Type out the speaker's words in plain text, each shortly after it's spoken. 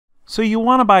So you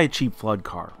want to buy a cheap flood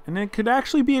car, and it could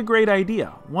actually be a great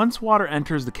idea. Once water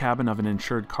enters the cabin of an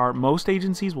insured car, most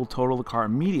agencies will total the car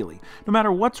immediately, no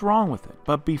matter what's wrong with it.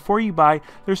 But before you buy,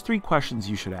 there's 3 questions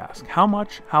you should ask. How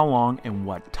much, how long, and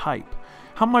what type?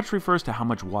 How much refers to how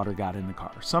much water got in the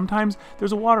car. Sometimes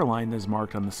there's a water line that is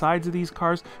marked on the sides of these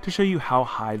cars to show you how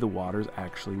high the waters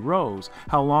actually rose.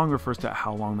 How long refers to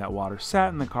how long that water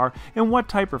sat in the car, and what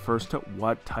type refers to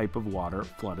what type of water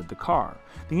flooded the car.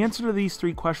 The answer to these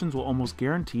 3 questions will almost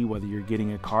guarantee whether you're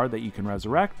getting a car that you can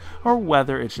resurrect or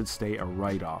whether it should stay a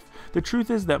write-off. The truth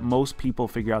is that most people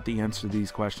figure out the answer to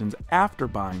these questions after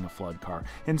buying a flood car,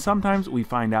 and sometimes we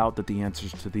find out that the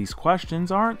answers to these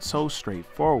questions aren't so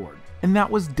straightforward. And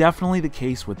that was definitely the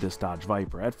case with this Dodge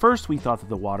Viper. At first we thought that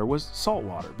the water was salt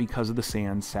water because of the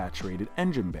sand-saturated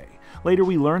engine bay. Later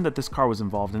we learned that this car was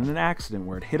involved in an accident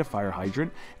where it hit a fire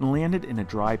hydrant and landed in a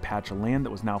dry patch of land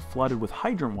that was now flooded with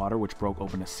hydrant water, which broke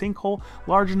open a sinkhole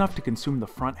large enough to consume the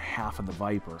front half of the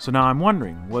Viper. So now I'm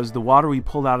wondering, was the water we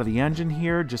pulled out of the engine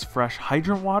here just fresh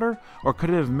hydrant water, or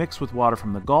could it have mixed with water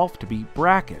from the Gulf to be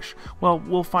brackish? Well,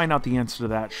 we'll find out the answer to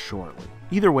that shortly.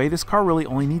 Either way, this car really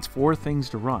only needs 4 things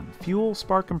to run: fuel,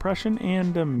 spark compression,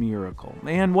 and a miracle.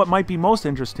 And what might be most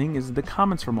interesting is the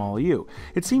comments from all of you.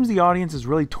 It seems the audience is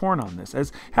really torn on this,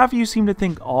 as half of you seem to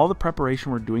think all the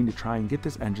preparation we're doing to try and get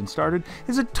this engine started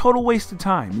is a total waste of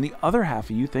time, and the other half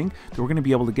of you think that we're going to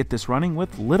be able to get this running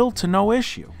with little to no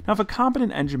issue. Now, if a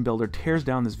competent engine builder tears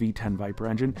down this V10 Viper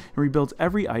engine and rebuilds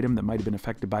every item that might have been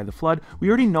affected by the flood, we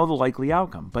already know the likely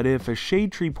outcome. But if a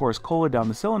shade tree pours cola down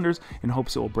the cylinders and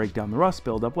hopes it will break down the rust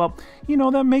buildup, well, you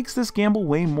know, that makes this gamble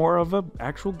way more of an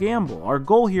actual gamble. Our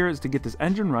goal here is to get this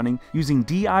engine running using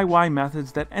DIY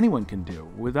methods that anyone can do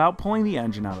without pulling the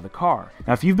engine out of the car.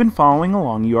 Now, if you've been following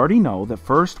along, you already know that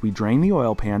first we drained the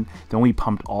oil pan, then we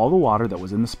pumped all the water that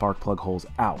was in the spark plug holes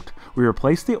out. We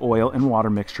replaced the oil and water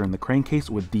mixture in the crankcase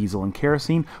with diesel and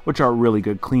kerosene, which are really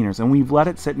good cleaners, and we've let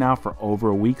it sit now for over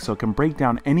a week so it can break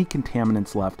down any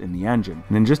contaminants left in the engine.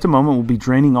 And in just a moment, we'll be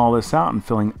draining all this out and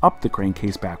filling up the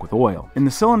crankcase back with oil. In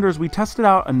the cylinders, we tested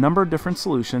out a number of different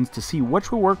solutions to see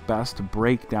which would work best to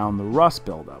break down the rust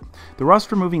buildup. The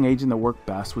rust removing agent that worked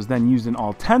best was then used in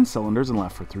all 10 cylinders and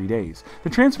left for 3 days. The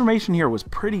transformation here was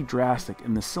pretty drastic,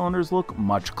 and the cylinders look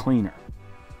much cleaner.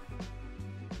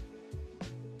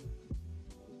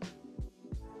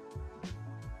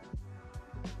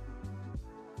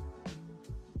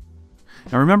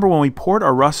 Now remember, when we poured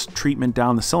our rust treatment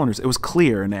down the cylinders, it was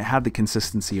clear and it had the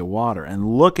consistency of water.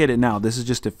 And look at it now. This is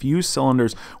just a few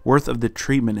cylinders worth of the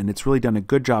treatment, and it's really done a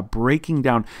good job breaking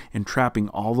down and trapping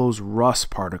all those rust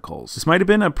particles. This might have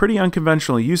been a pretty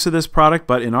unconventional use of this product,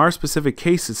 but in our specific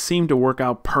case, it seemed to work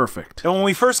out perfect. And when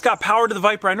we first got power to the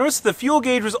Viper, I noticed the fuel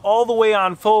gauge was all the way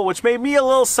on full, which made me a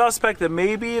little suspect that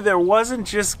maybe there wasn't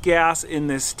just gas in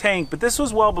this tank. But this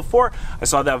was well before I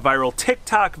saw that viral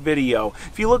TikTok video.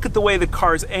 If you look at the way the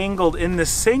car's angled in the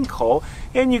sinkhole,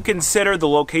 and you consider the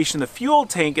location of the fuel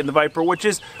tank in the Viper, which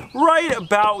is right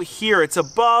about here. It's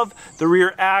above the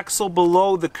rear axle,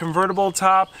 below the convertible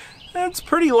top. It's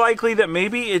pretty likely that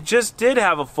maybe it just did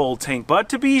have a full tank, but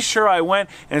to be sure, I went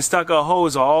and stuck a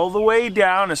hose all the way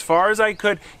down as far as I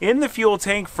could in the fuel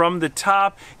tank from the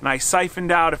top, and I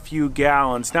siphoned out a few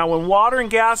gallons. Now, when water and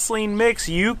gasoline mix,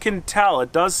 you can tell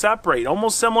it does separate,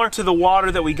 almost similar to the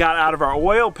water that we got out of our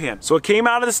oil pan. So it came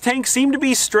out of this tank, seemed to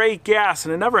be straight gas,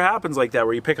 and it never happens like that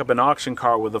where you pick up an auction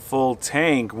car with a full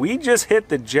tank. We just hit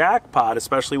the jackpot,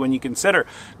 especially when you consider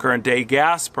current day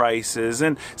gas prices.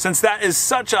 And since that is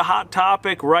such a hot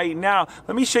topic right now,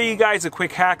 let me show you guys a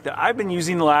quick hack that I've been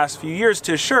using the last few years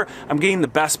to assure I'm getting the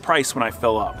best price when I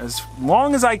fill up. As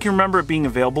long as I can remember it being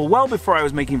available, well before I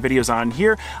was making videos on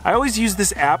here, I always use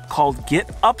this app called Get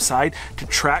Upside to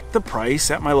track the price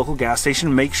at my local gas station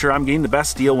and make sure I'm getting the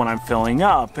best deal when I'm filling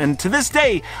up. And to this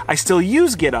day, I still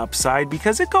use Get Upside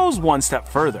because it goes one step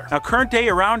further. Now, current day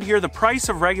around here, the price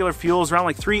of regular fuel is around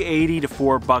like $3.80 to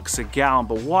 $4 a gallon.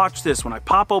 But watch this, when I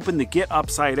pop open the Get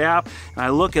Upside app and I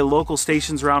look at local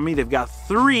stations around me, they've got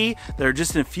 3 that are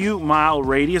just in a few mile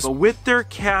radius. But with their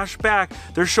cash back,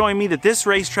 they're showing me that this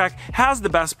racetrack has the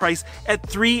best price at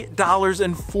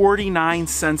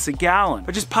 $3.49 a gallon.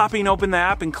 By just popping open the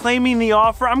app and claiming the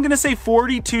offer, I'm gonna say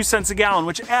 42 cents a gallon,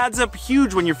 which adds up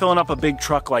huge when you're filling up a big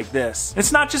truck like this.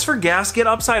 It's not just for gas. Get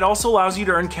Upside also allows you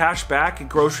to earn cash back at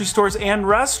grocery stores and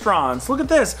restaurants. Look at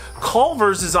this.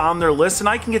 Culver's is on their list, and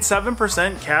I can get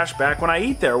 7% cash back when I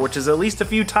eat there, which is at least a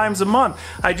few times a month.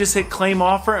 I just hit claim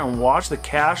offer and watch the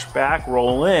cash back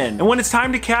roll in. And when it's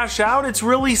time to cash out, it's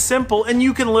really simple, and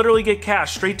you can literally get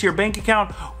cash straight to your bank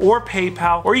account or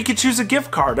PayPal, or you could choose a gift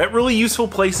card at really useful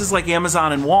places like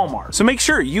Amazon and Walmart. So make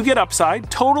sure you get Upside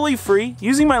totally free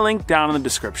using my link down in the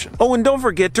description. Oh, and don't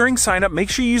forget, during sign up, make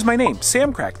sure you use my name,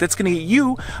 Samcrac. That's gonna get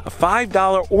you a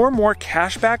 $5 or more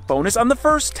cashback bonus on the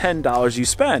first $10 you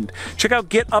spend. Check out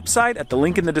Get Upside at the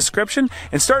link in the description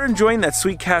and start enjoying that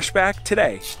sweet cashback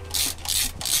today.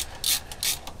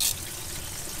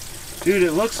 Dude,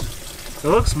 it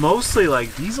looks mostly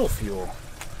like diesel fuel.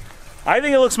 I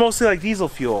think it looks mostly like diesel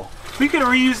fuel. We could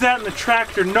reuse that in the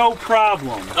tractor, no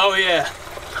problem. Oh yeah.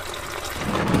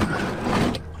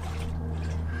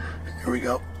 Here we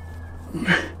go.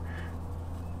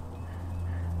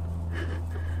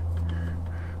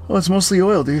 Oh, it's mostly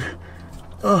oil, dude.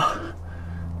 Oh,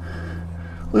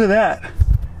 look at that.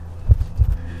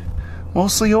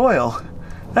 Mostly oil.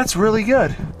 That's really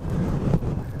good.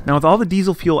 Now with all the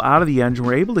diesel fuel out of the engine,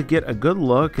 we're able to get a good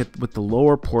look at what the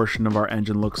lower portion of our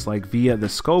engine looks like via the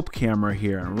scope camera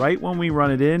here. And right when we run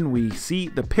it in, we see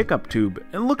the pickup tube.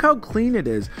 And look how clean it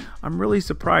is. I'm really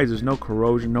surprised there's no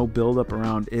corrosion, no buildup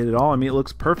around it at all. I mean, it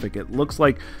looks perfect. It looks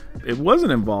like it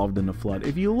wasn't involved in a flood.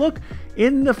 If you look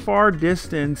in the far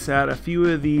distance at a few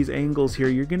of these angles here,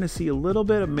 you're going to see a little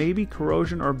bit of maybe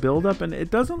corrosion or buildup, and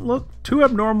it doesn't look too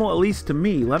abnormal, at least to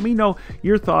me. Let me know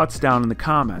your thoughts down in the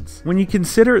comments. When you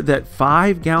consider that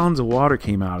 5 gallons of water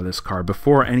came out of this car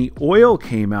before any oil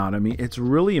came out, I mean, it's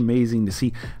really amazing to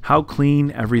see how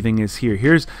clean everything is here.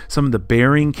 Here's some of the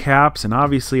bearing caps, and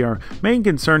obviously our main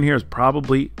concern here is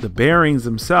probably the bearings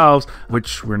themselves,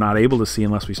 which we're not able to see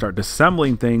unless we start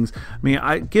disassembling things. I mean,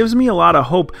 it gives me a lot of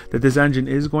hope that this engine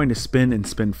is going to spin and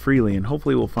spin freely, and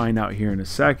hopefully we'll find out here in a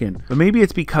second. But maybe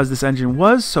it's because this engine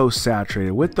was so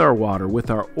saturated with our water, with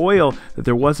our oil, that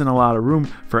there wasn't a lot of room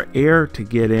for air to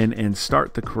get in and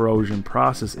start the corrosion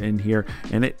process in here,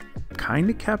 and it kind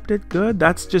of kept it good.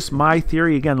 That's just my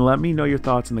theory. Again, let me know your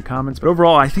thoughts in the comments. But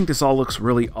overall, I think this all looks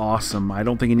really awesome. I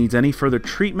don't think it needs any further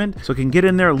treatment, so it can get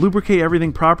in there, lubricate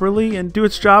everything properly, and do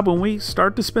its job when we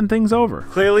start to spin things over.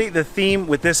 Clearly, the theme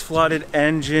with this flooded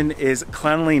engine is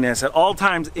cleanliness. At all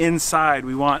times inside,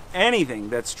 we want anything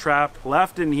that's trapped,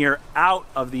 left in here, out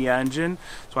of the engine.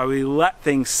 That's why we let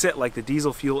things sit like the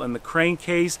diesel fuel in the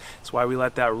crankcase. That's why we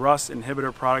let that rust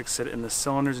inhibitor product sit in the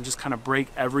cylinders and just kind of break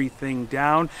everything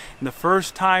down. And the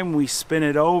first time we spin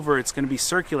it over, it's going to be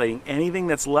circulating anything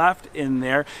that's left in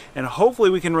there, and hopefully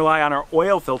we can rely on our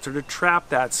oil filter to trap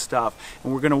that stuff.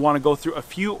 And we're going to want to go through a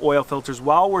few oil filters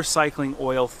while we're cycling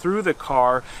oil through the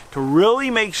car to really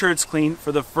make sure it's clean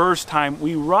for the first time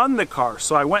we run the car.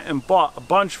 So I went and bought a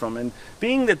bunch from them, and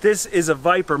being that this is a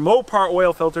Viper, Mopar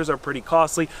oil filters are pretty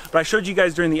costly, but I showed you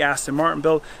guys during the Aston Martin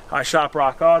build, I shop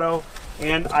Rock Auto,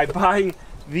 and I buy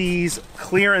these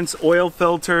clearance oil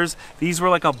filters. These were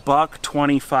like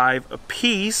 $1.25 a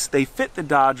piece. They fit the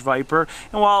Dodge Viper,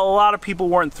 and while a lot of people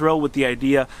weren't thrilled with the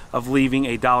idea of leaving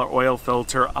a $1 oil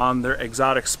filter on their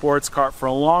exotic sports car for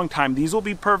a long time, these will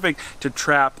be perfect to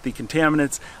trap the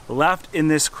contaminants left in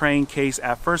this crankcase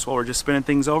at first while we're just spinning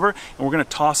things over, and we're going to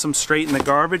toss them straight in the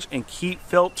garbage and keep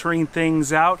filtering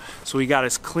things out so we got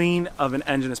as clean of an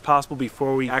engine as possible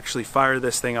before we actually fire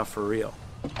this thing up for real.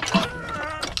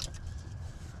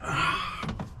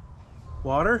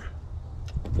 Water?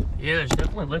 Yeah, there's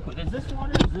definitely liquid. Is this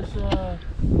water? Is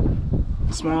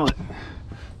this Smell it.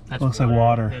 That looks like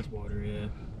water. That's water, yeah.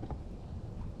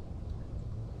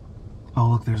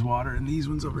 Oh look, there's water in these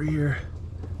ones over here.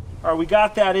 Alright, we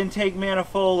got that intake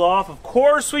manifold off. Of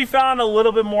course we found a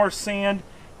little bit more sand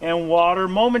and water.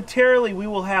 Momentarily we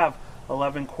will have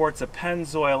 11 quarts of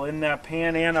Pennzoil in that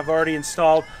pan, and I've already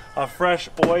installed a fresh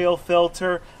oil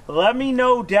filter. Let me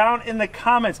know down in the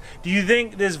comments, do you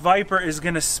think this Viper is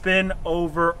going to spin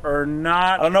over or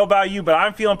not? I don't know about you, but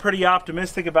I'm feeling pretty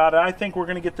optimistic about it. I think we're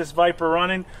going to get this Viper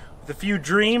running with a few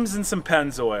dreams and some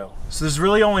Pennzoil. So there's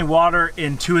really only water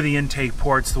in 2 of the intake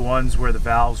ports, the ones where the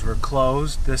valves were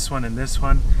closed, this one and this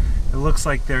one. It looks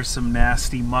like there's some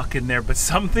nasty muck in there, but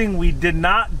something we did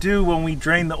not do when we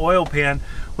drained the oil pan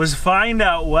was find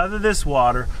out whether this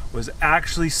water was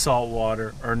actually salt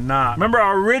water or not. Remember,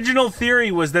 our original theory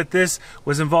was that this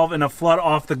was involved in a flood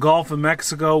off the Gulf of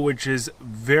Mexico, which is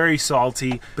very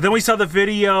salty. But then we saw the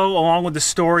video along with the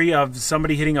story of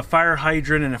somebody hitting a fire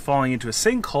hydrant and it falling into a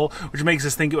sinkhole, which makes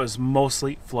us think it was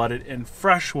mostly flooded in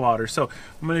fresh water. So what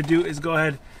I'm gonna do is go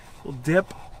ahead, we'll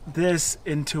dip this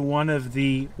into one of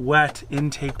the wet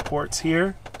intake ports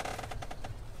here.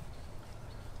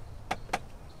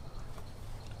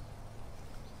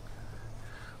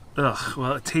 Ugh,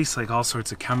 well, it tastes like all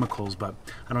sorts of chemicals, but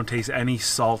I don't taste any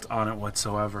salt on it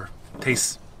whatsoever. It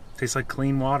tastes Tastes like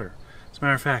clean water. As a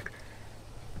matter of fact,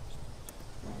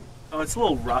 oh, it's a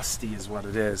little rusty is what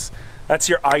it is. That's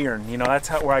your iron, you know, that's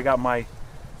where I got my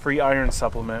free iron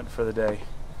supplement for the day.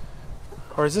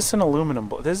 Or is this an aluminum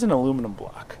block? This is an aluminum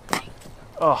block.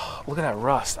 Oh, look at that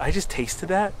rust. I just tasted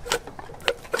that.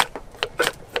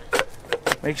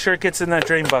 Make sure it gets in that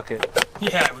drain bucket.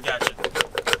 Yeah, we got you.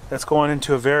 That's going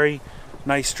into a very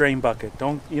nice drain bucket.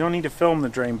 You don't need to film the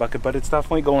drain bucket, but it's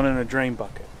definitely going in a drain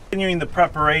bucket. Continuing the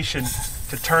preparation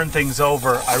to turn things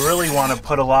over, I really want to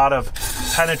put a lot of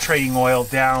penetrating oil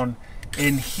down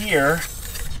in here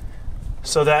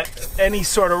so that any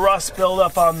sort of rust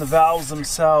buildup on the valves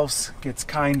themselves gets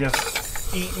kind of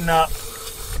eaten up.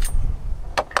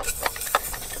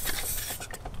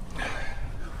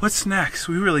 What's next?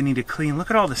 We really need to clean. Look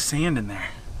at all the sand in there.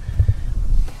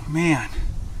 Man.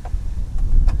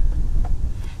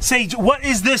 Sage, what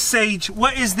is this, Sage?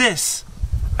 What is this?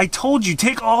 I told you,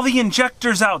 take all the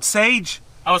injectors out, Sage.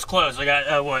 I was close. I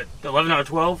got, what, 11 out of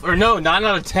 12? Or no, 9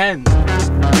 out of 10.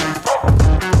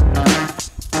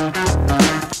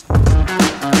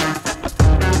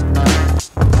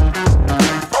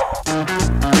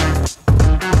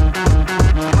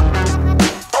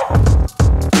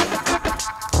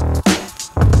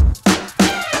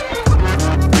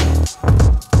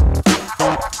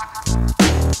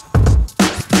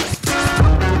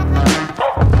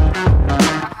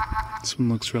 This one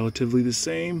looks relatively the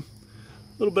same.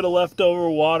 A little bit of leftover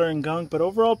water and gunk, but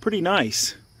overall pretty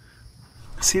nice.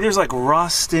 See, there's like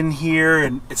rust in here,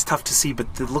 and it's tough to see, but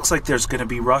it looks like there's gonna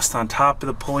be rust on top of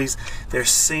the pulleys.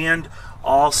 There's sand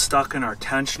all stuck in our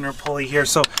tensioner pulley here.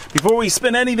 So before we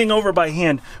spin anything over by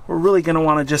hand, we're really gonna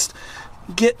wanna just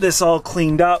get this all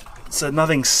cleaned up so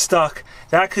nothing's stuck.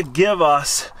 That could give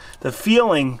us the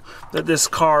feeling that this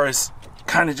car is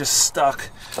kind of just stuck.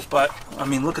 But I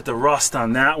mean, look at the rust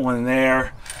on that one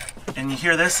there. And you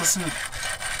hear this? Listen.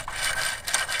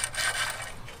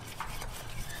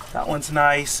 That one's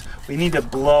nice. We need to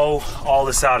blow all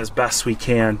this out as best we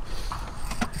can.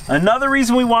 Another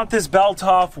reason we want this belt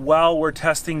off while we're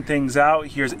testing things out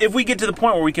here is if we get to the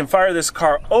point where we can fire this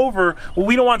car over, well,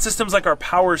 we don't want systems like our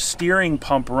power steering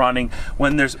pump running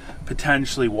when there's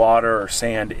potentially water or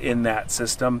sand in that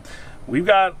system. We've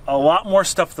got a lot more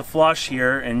stuff to flush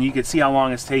here, and you can see how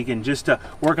long it's taken just to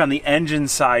work on the engine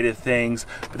side of things,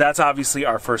 but that's obviously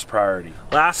our first priority.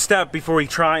 Last step before we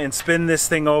try and spin this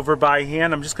thing over by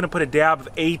hand, I'm just gonna put a dab of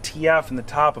ATF in the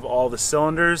top of all the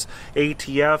cylinders.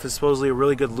 ATF is supposedly a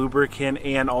really good lubricant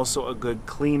and also a good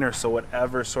cleaner, so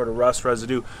whatever sort of rust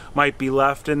residue might be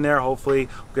left in there, hopefully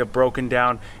will get broken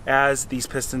down as these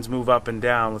pistons move up and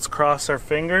down. Let's cross our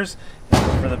fingers and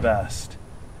hope for the best.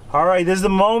 All right, this is the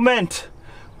moment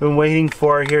we've been waiting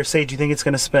for here. Sage, you think it's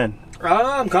gonna spin?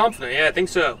 I'm confident, yeah, I think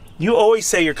so. You always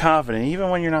say you're confident, even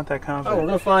when you're not that confident. Oh, we're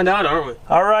gonna find out, aren't we?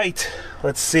 All right,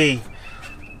 let's see.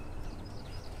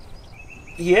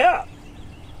 Yeah,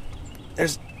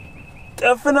 there's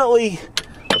definitely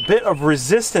a bit of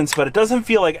resistance, but it doesn't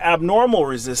feel like abnormal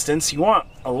resistance. You want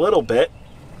a little bit.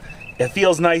 It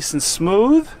feels nice and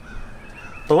smooth.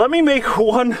 But let me make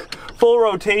one full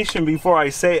rotation before I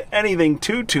say anything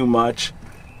too much.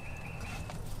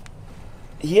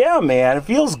 Yeah, man, it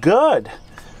feels good.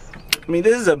 I mean,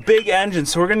 this is a big engine,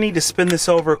 so we're gonna need to spin this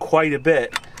over quite a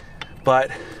bit.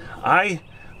 But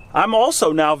I'm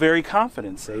also now very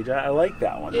confident, Sage. I like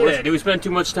that one. Yeah, did we spend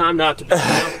too much time not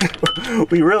to?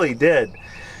 We really did.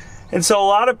 And so a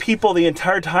lot of people the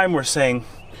entire time were saying,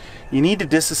 you need to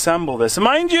disassemble this. And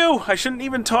mind you, I shouldn't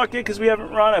even talk yet because we haven't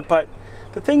run it, but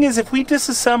the thing is, if we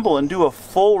disassemble and do a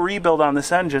full rebuild on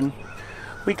this engine,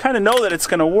 we kind of know that it's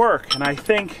going to work. And I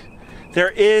think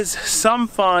there is some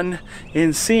fun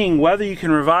in seeing whether you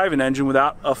can revive an engine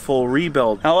without a full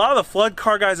rebuild. Now, a lot of the flood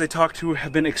car guys I talked to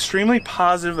have been extremely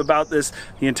positive about this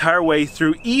the entire way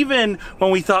through, even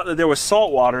when we thought that there was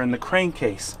salt water in the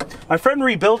crankcase. My friend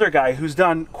Rebuilder Guy, who's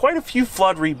done quite a few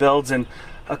flood rebuilds and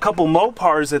a couple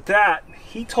Mopars at that,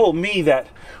 he told me that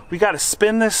we got to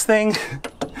spin this thing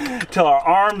till our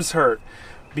arms hurt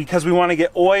because we want to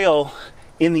get oil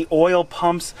in the oil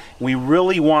pumps. We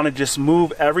really want to just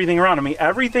move everything around. I mean,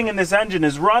 everything in this engine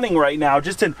is running right now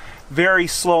just in very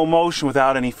slow motion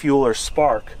without any fuel or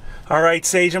spark. All right,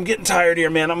 Sage, I'm getting tired here,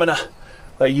 man. I'm gonna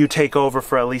let you take over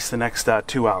for at least the next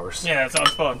 2 hours. Yeah, that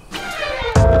sounds fun.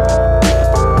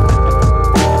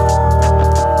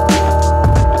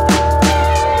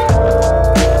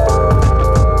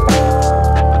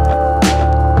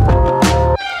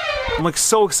 I'm like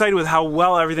so excited with how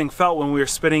well everything felt when we were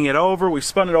spinning it over. We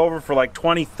spun it over for like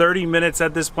 20-30 minutes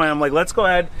at this point. I'm like, let's go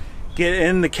ahead, get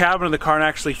in the cabin of the car and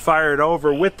actually fire it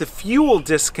over with the fuel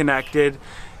disconnected.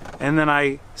 And then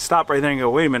I stop right there and go,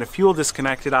 wait a minute, fuel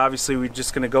disconnected. Obviously, we're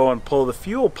just gonna go and pull the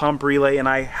fuel pump relay, and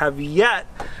I have yet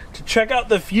to check out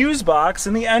the fuse box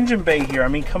in the engine bay here. I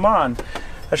mean, come on.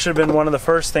 That should have been one of the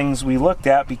first things we looked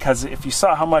at, because if you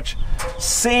saw how much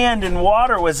sand and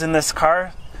water was in this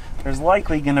car, there's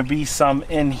likely gonna be some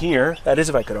in here. That is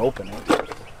if I could open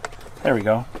it. There we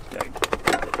go.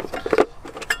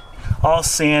 All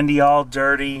sandy, all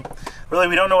dirty. Really,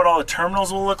 we don't know what all the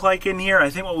terminals will look like in here. I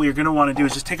think what we're gonna wanna do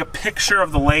is just take a picture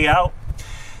of the layout.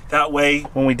 That way,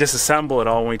 when we disassemble it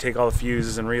all, when we take all the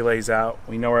fuses and relays out,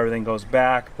 we know where everything goes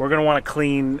back. We're gonna wanna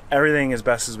clean everything as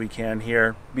best as we can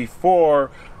here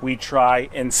before we try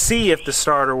and see if the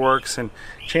starter works. And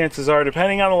chances are,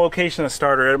 depending on the location of the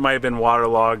starter, it might have been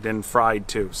waterlogged and fried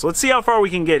too. So let's see how far we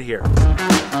can get here.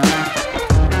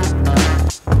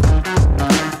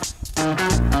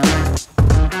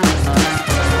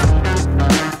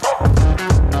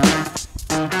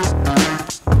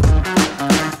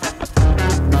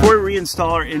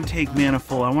 Install our intake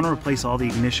manifold. I want to replace all the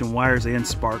ignition wires and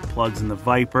spark plugs in the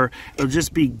Viper. It'll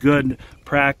just be good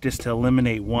practice to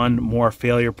eliminate one more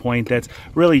failure point that's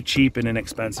really cheap and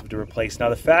inexpensive to replace. Now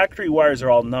the factory wires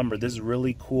are all numbered. This is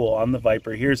really cool on the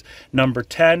Viper. Here's number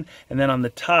 10, and then on the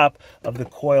top of the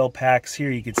coil packs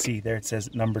here you can see there it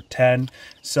says number 10.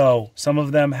 So some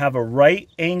of them have a right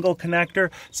angle connector,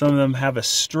 some of them have a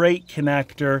straight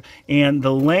connector, and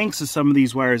the lengths of some of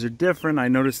these wires are different. I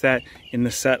noticed that in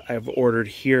the set I've ordered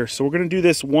here. So we're going to do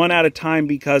this one at a time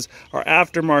because our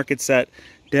aftermarket set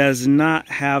does not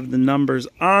have the numbers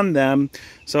on them.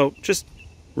 So just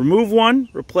remove one,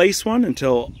 replace one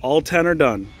until all 10 are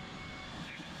done.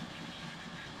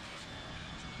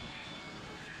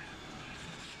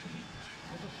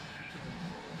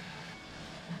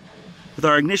 With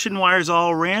our ignition wires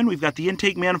all ran, we've got the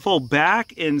intake manifold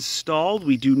back installed.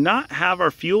 We do not have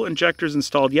our fuel injectors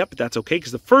installed yet, but that's okay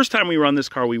because the first time we run this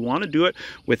car, we want to do it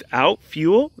without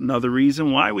fuel. Another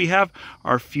reason why we have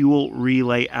our fuel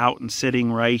relay out and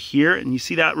sitting right here. And you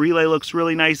see that relay looks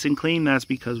really nice and clean. That's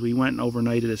because we went and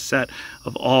overnighted a set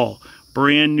of all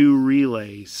brand new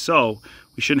relays. So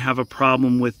we shouldn't have a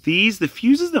problem with these. The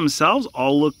fuses themselves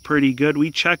all look pretty good.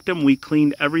 We checked them. We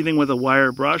cleaned everything with a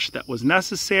wire brush that was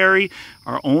necessary.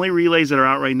 Our only relays that are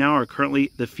out right now are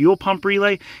currently the fuel pump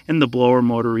relay and the blower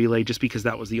motor relay, just because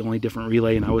that was the only different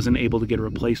relay and I wasn't able to get a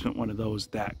replacement one of those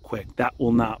that quick. That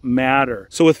will not matter.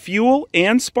 So with fuel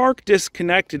and spark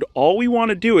disconnected, all we want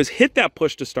to do is hit that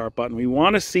push to start button. We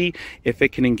want to see if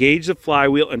it can engage the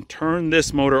flywheel and turn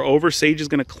this motor over. Sage is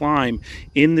going to climb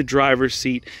in the driver's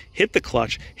seat, hit the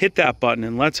clutch, hit that button,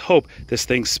 and let's hope this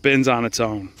thing spins on its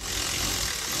own.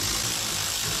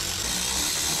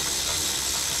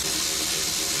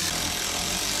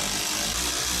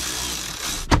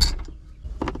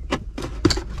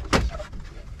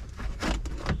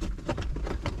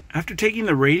 After taking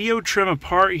the radio trim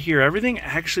apart here, everything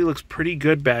actually looks pretty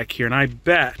good back here, and I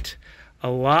bet a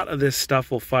lot of this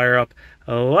stuff will fire up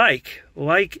like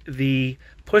the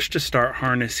push to start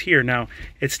harness here. Now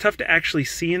it's tough to actually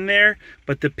see in there,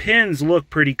 but the pins look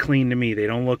pretty clean to me. They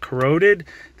don't look corroded.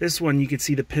 This one you can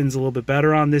see the pins a little bit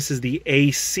better on. This is the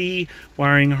AC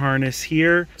wiring harness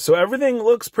here. So everything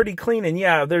looks pretty clean, and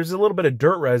yeah, there's a little bit of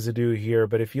dirt residue here,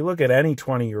 but if you look at any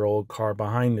 20-year-old car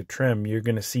behind the trim, you're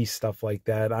gonna see stuff like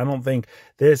that. I don't think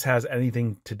this has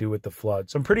anything to do with the flood.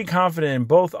 So I'm pretty confident in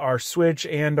both our switch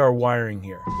and our wiring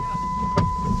here.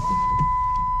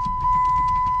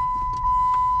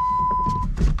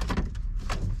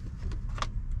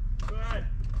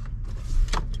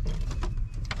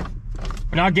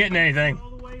 We're not getting anything.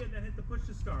 All the way and then hit the push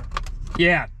to start.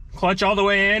 Yeah. Clutch all the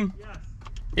way in? Yes.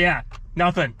 Yeah.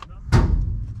 Nothing.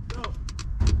 Go.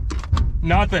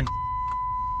 Nothing.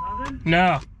 Nothing? No.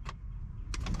 Our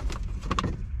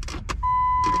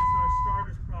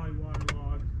starter's probably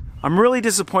waterlogged. I'm really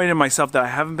disappointed in myself that I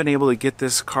haven't been able to get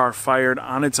this car fired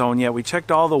on its own yet. We checked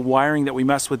all the wiring that we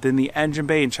messed with in the engine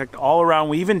bay and checked all around.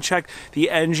 We even checked the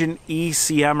engine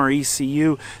ECM or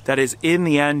ECU that is in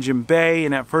the engine bay,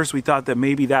 and at first we thought that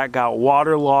maybe that got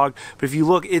waterlogged, but if you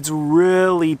look, it's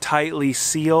really tightly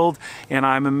sealed, and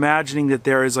I'm imagining that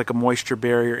there is like a moisture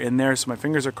barrier in there, so my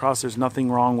fingers are crossed there's nothing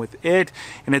wrong with it.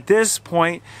 And at this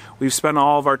point, we've spent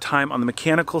all of our time on the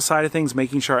mechanical side of things,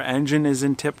 making sure our engine is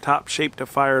in tip-top shape to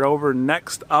fire it over.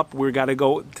 Next up, we're got to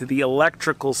go to the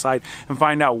electrical side and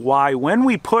find out why when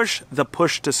we push the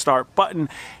push to start button,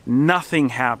 nothing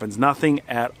happens, nothing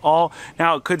at all.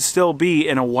 Now, it could still be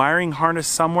in a wiring harness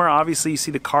somewhere. Obviously, you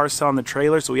see the car still on the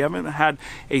trailer, so we haven't had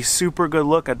a super good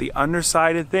look at the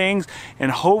underside of things.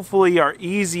 And hopefully our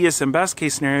easiest and best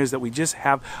case scenario is that we just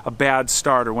have a bad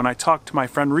starter. When I talked to my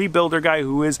friend Rebuilder guy,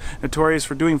 who is notorious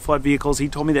for doing flood vehicles, he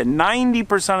told me that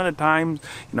 90% of the time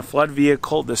in a flood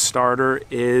vehicle, the starter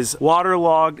is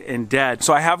waterlogged and dead.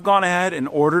 So I have gone ahead and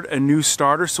ordered a new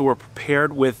starter, so we're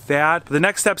prepared with that. But the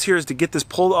next steps here is to get this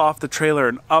pulled off the trailer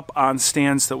and up on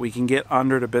stands so that we can get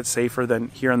under it a bit safer than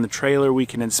here on the trailer. We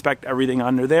can inspect everything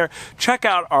under there, check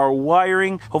out our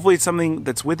wiring. Hopefully it's something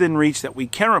that's within reach that we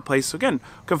can replace. So again,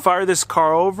 we can fire this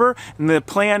car over, and the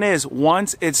plan is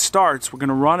once it starts, we're going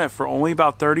to run it for only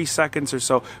about 30 seconds or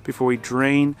so before we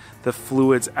drain the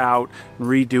fluids out and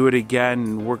redo it again.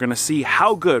 And we're going to see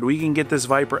how good we can get this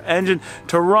Viper engine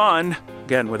to run,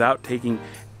 again, without taking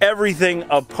everything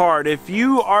apart. If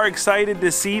you are excited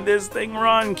to see this thing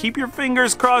run, keep your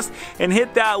fingers crossed and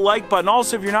hit that like button.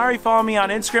 Also, if you're not already following me on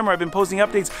Instagram, where I've been posting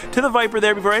updates to the Viper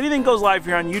there before anything goes live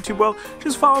here on YouTube, well,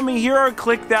 just follow me here or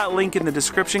click that link in the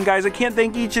description, guys. I can't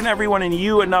thank each and every one of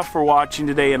you enough for watching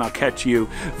today, and I'll catch you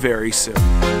very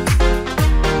soon.